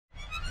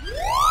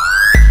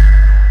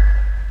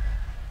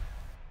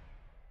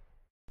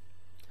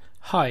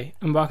Hi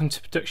and welcome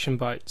to Production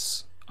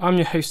Bytes. I'm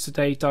your host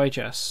today,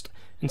 Digezt,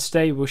 and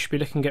today we should be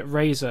looking at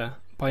RAZOR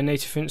by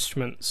Native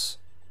Instruments.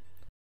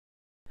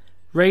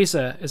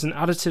 RAZOR is an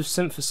additive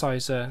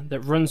synthesizer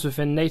that runs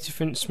within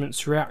Native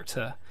Instruments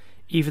Reaktor,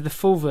 either the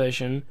full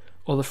version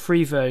or the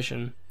free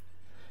version.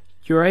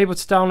 You are able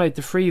to download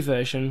the free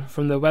version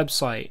from their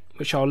website,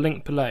 which I'll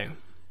link below.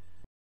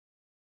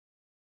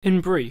 In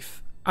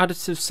brief,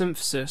 additive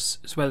synthesis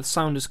is where the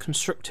sound is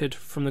constructed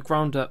from the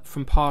ground up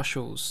from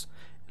partials,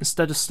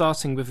 instead of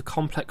starting with a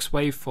complex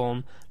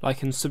waveform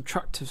like in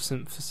subtractive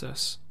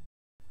synthesis.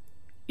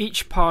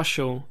 Each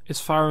partial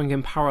is firing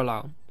in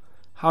parallel,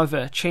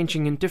 however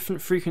changing in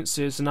different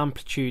frequencies and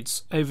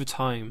amplitudes over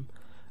time,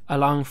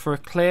 allowing for a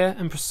clear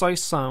and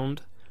precise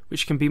sound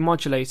which can be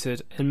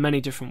modulated in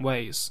many different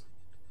ways.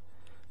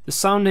 The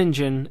sound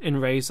engine in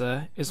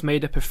RAZOR is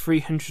made up of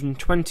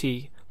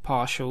 320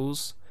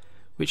 partials,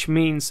 which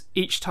means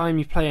each time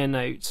you play a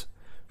note,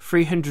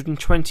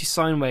 320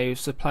 sine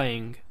waves are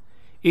playing,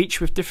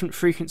 each with different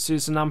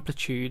frequencies and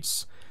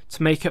amplitudes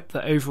to make up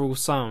the overall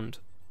sound.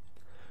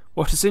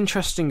 What is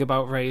interesting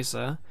about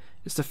RAZOR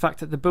is the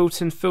fact that the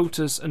built-in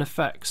filters and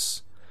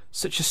effects,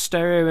 such as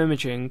stereo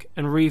imaging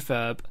and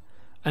reverb,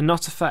 are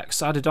not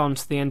effects added on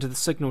to the end of the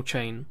signal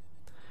chain.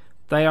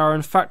 They are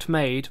in fact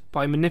made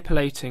by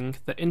manipulating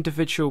the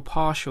individual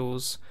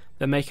partials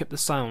that make up the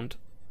sound.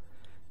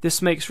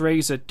 This makes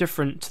RAZOR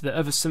different to the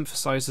other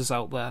synthesizers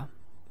out there.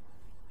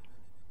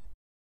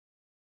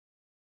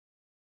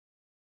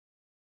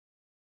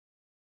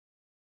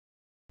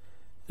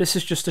 This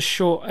is just a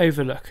short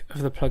overlook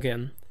of the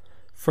plugin.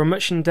 For a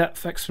much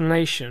in-depth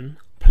explanation,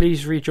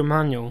 please read your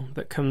manual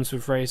that comes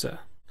with RAZOR.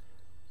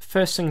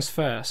 First things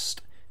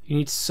first, you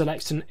need to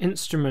select an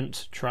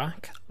instrument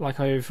track, like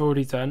I have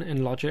already done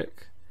in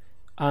Logic,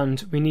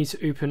 and we need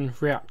to open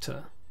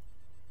Reaktor.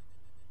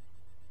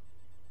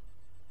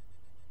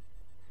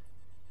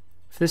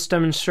 For this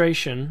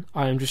demonstration,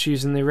 I am just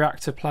using the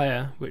Reaktor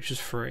player, which is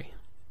free.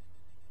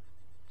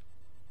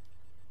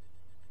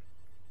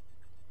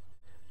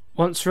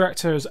 Once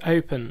Reaktor is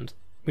opened,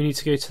 we need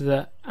to go to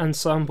the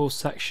Ensemble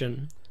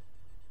section,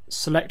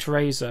 select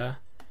RAZOR,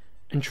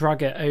 and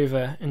drag it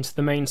over into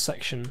the main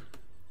section.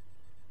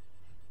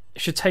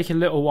 It should take a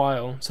little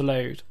while to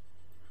load.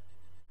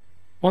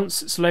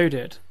 Once it's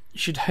loaded, you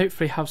should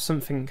hopefully have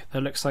something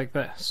that looks like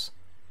this.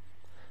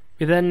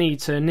 We then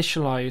need to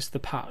initialize the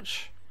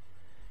patch.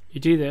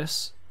 You do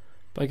this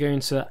by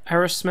going to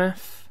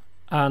Aerosmith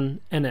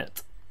and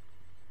Init.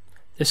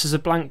 This is a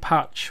blank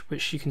patch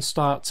which you can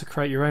start to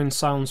create your own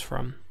sounds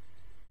from.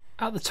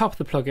 At the top of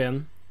the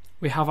plugin,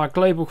 we have our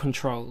global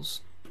controls.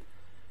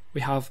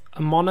 We have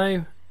a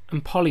mono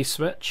and poly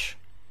switch,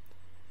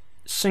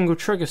 single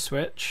trigger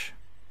switch,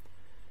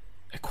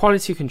 a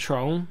quality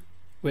control,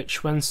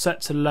 which when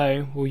set to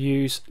low will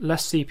use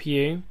less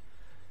CPU,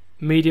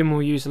 medium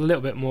will use a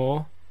little bit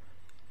more,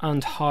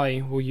 and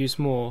high will use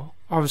more.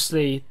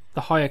 Obviously,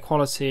 the higher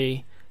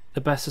quality,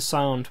 the better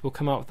sound will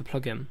come out of the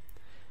plugin.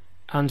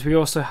 And we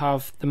also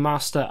have the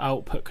master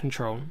output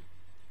control.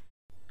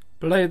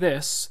 Below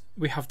this,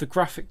 we have the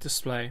graphic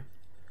display,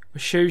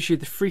 which shows you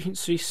the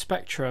frequency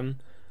spectrum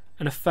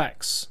and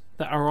effects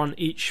that are on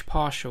each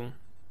partial.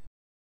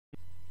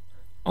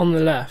 On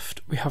the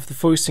left, we have the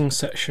voicing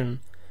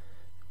section,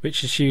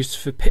 which is used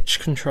for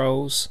pitch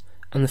controls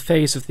and the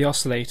phase of the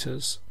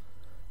oscillators.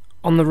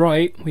 On the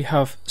right, we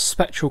have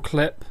spectral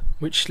clip,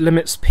 which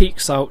limits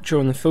peaks out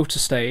during the filter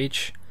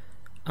stage,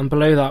 and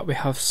below that we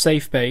have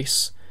safe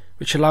bass,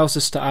 which allows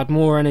us to add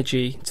more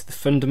energy to the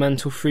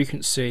fundamental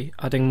frequency,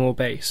 adding more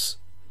bass.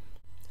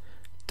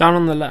 Down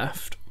on the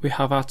left we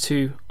have our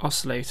two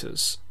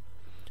oscillators,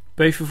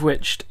 both of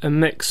which are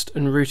mixed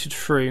and routed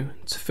through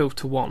to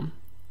filter 1.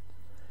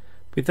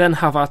 We then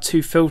have our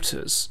two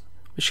filters,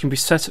 which can be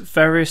set at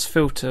various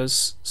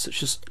filters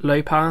such as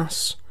low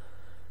pass,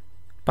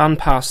 band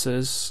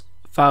passes,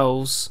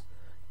 vowels,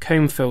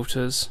 comb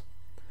filters.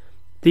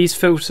 These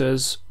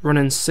filters run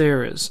in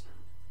series.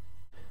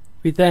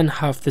 We then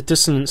have the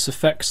dissonance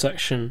effects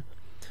section,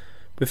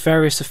 with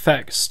various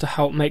effects to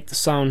help make the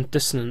sound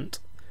dissonant.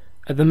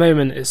 At the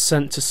moment it's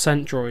sent to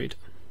Centroid.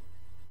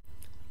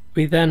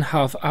 We then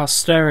have our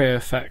stereo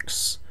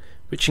effects,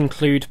 which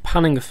include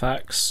panning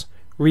effects,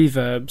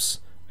 reverbs,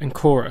 and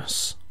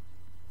chorus.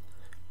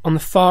 On the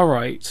far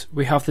right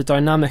we have the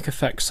dynamic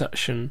effects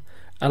section,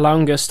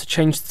 allowing us to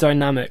change the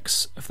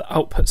dynamics of the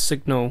output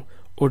signal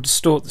or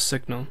distort the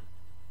signal.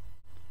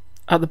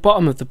 At the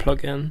bottom of the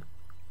plugin,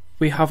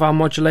 we have our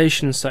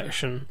modulation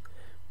section,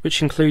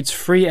 which includes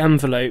 3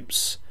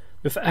 envelopes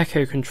with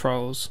echo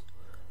controls,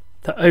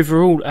 the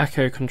overall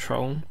echo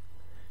control,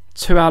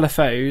 2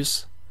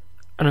 LFOs,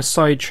 and a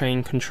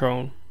sidechain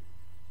control.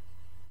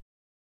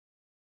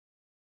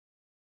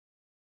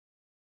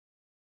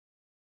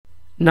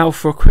 Now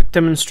for a quick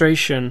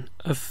demonstration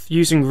of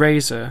using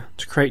RAZOR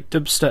to create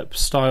dubstep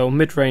style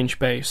mid-range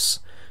bass,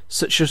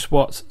 such as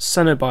what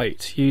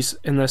Cenob1te use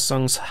in their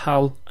songs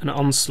Hell and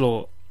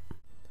Onslaught.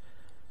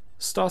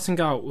 Starting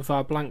out with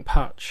our blank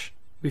patch,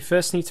 we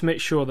first need to make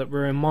sure that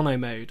we're in mono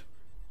mode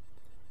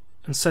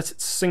and set it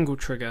to single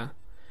trigger,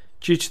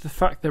 due to the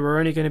fact that we're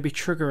only going to be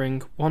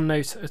triggering one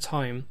note at a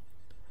time.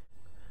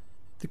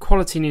 The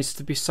quality needs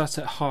to be set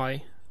at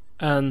high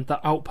and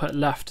the output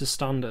left as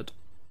standard.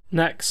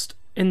 Next,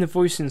 in the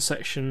voicing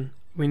section,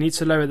 we need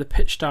to lower the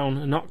pitch down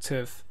an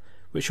octave,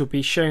 which will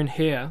be shown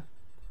here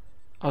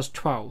as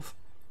 12.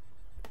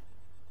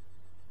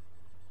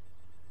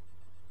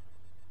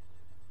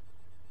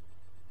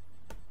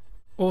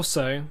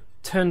 Also,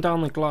 turn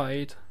down the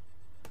glide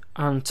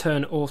and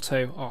turn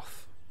auto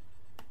off.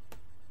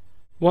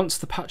 Once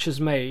the patch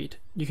is made,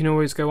 you can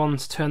always go on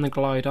to turn the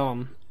glide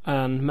on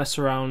and mess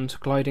around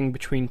gliding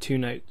between two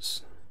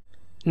notes.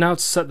 Now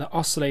to set the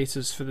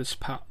oscillators for this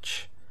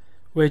patch,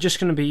 we're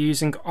just going to be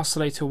using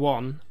oscillator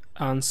 1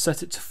 and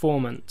set it to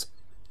formant.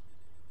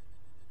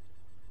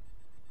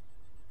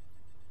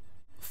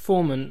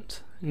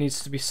 Formant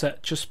needs to be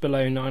set just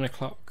below 9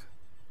 o'clock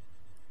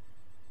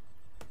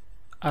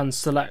and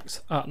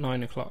select at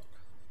 9 o'clock.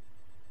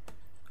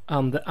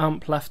 And the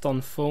amp left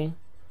on full,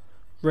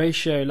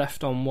 ratio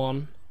left on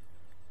 1,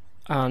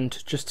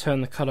 and just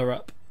turn the colour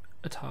up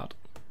a tad.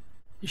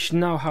 You should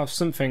now have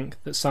something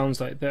that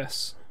sounds like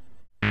this.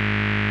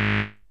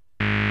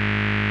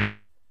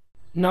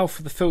 Now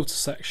for the filter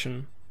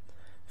section.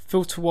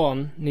 Filter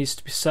 1 needs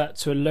to be set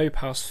to a low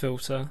pass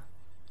filter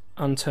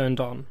and turned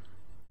on.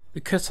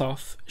 The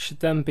cutoff should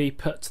then be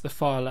put to the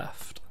far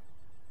left.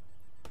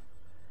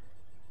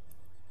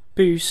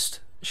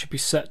 Boost should be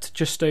set to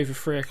just over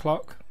 3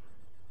 o'clock.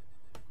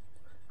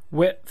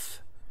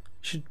 Width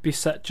should be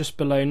set just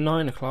below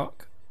 9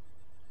 o'clock.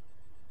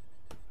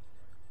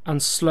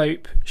 And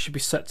slope should be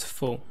set to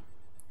full.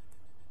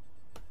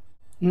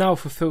 Now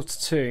for filter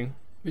 2,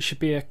 which should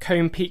be a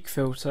cone peak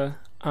filter,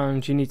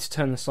 and you need to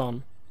turn this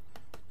on.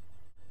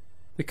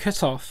 The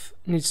cutoff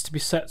needs to be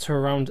set to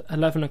around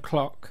 11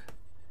 o'clock.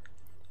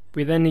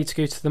 We then need to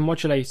go to the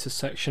modulator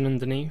section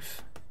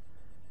underneath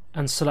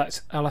and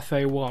select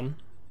LFO1.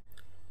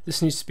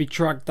 This needs to be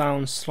dragged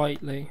down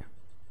slightly.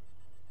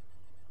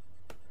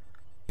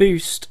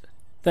 Boost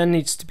then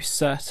needs to be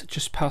set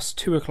just past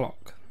 2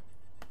 o'clock.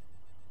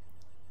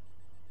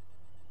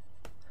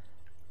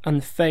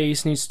 And the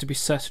phase needs to be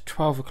set at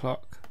 12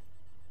 o'clock.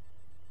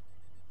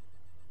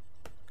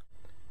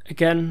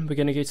 Again, we're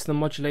going to go to the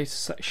modulator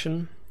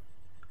section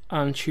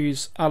and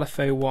choose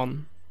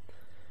LFO1,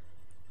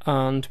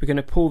 and we're going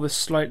to pull this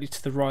slightly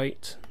to the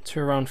right to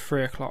around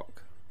 3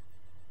 o'clock.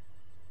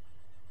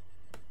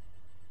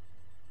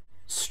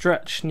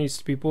 Stretch needs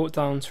to be brought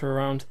down to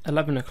around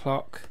 11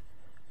 o'clock,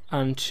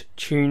 and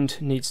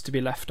tuned needs to be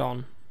left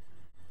on.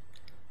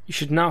 You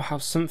should now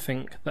have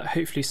something that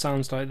hopefully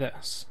sounds like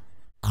this.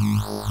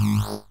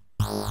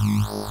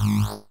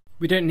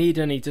 We don't need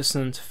any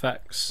dissonant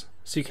effects,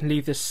 so you can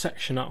leave this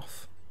section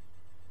off.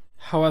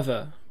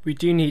 However, we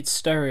do need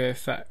stereo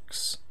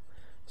effects,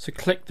 so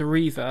click the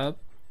reverb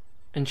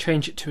and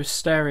change it to a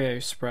stereo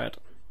spread.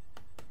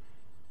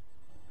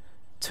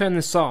 Turn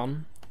this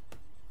on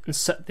and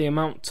set the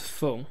amount to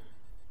full.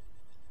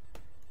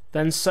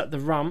 Then set the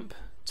ramp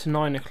to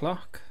 9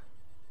 o'clock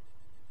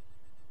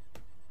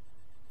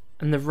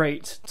and the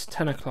rate to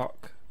 10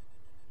 o'clock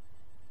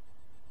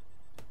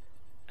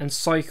and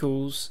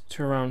cycles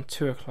to around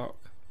 2 o'clock.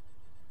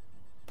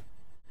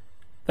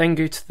 Then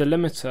go to the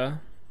limiter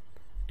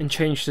and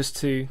change this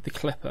to the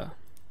clipper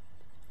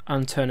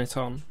and turn it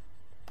on.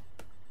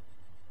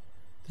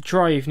 The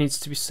drive needs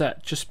to be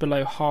set just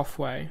below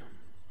halfway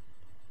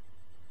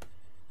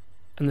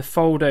and the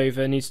fold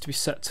over needs to be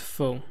set to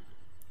full.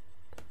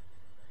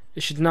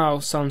 It should now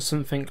sound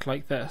something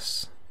like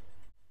this.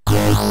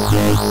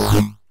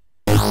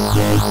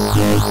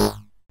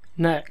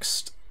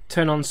 Next,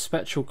 turn on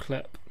spectral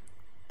clip.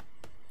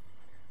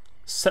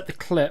 Set the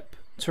clip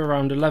to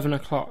around 11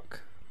 o'clock.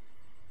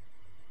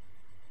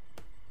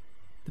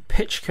 The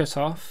pitch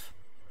cutoff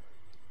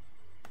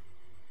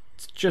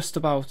is just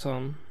about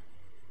on,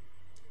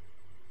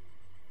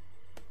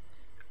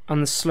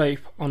 and the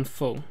slope on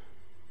full.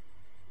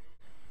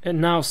 It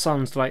now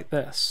sounds like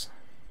this.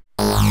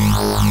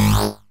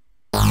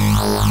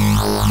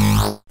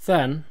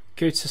 Then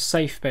go to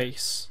safe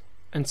bass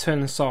and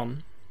turn this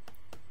on.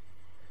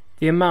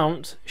 The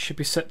amount should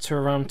be set to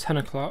around 10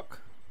 o'clock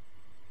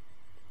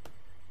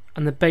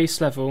and the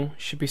bass level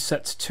should be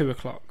set to 2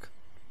 o'clock.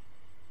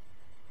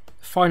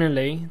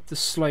 Finally, the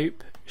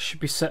slope should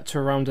be set to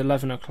around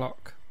 11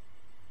 o'clock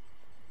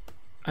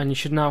and you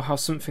should now have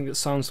something that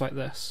sounds like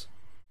this.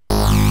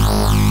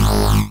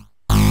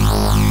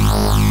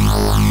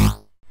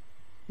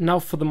 Now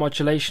for the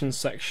modulation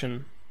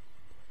section.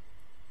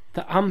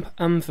 The amp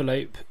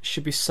envelope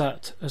should be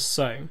set as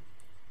so: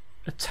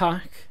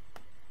 attack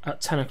at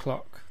 10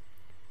 o'clock,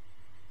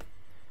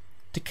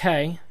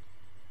 decay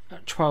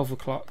at 12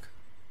 o'clock,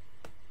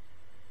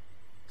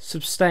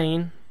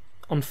 sustain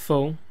on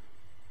full,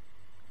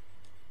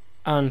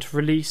 and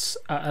release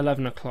at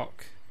 11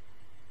 o'clock.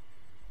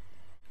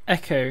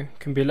 Echo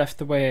can be left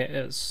the way it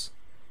is.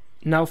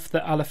 Now for the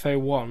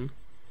LFO1,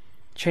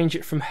 change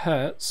it from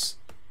hertz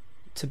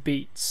to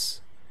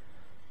beats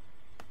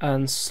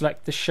and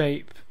select the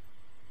shape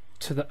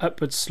to the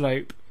upward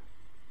slope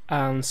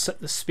and set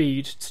the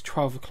speed to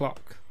 12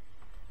 o'clock.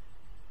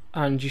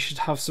 and you should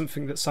have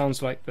something that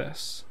sounds like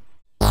this.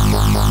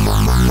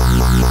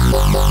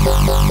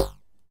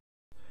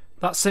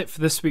 That's it for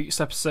this week's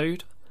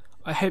episode.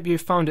 I hope you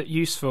found it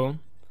useful.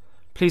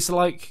 Please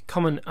like,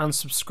 comment and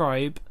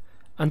subscribe,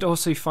 and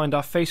also find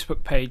our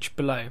Facebook page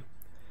below.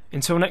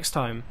 Until next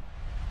time.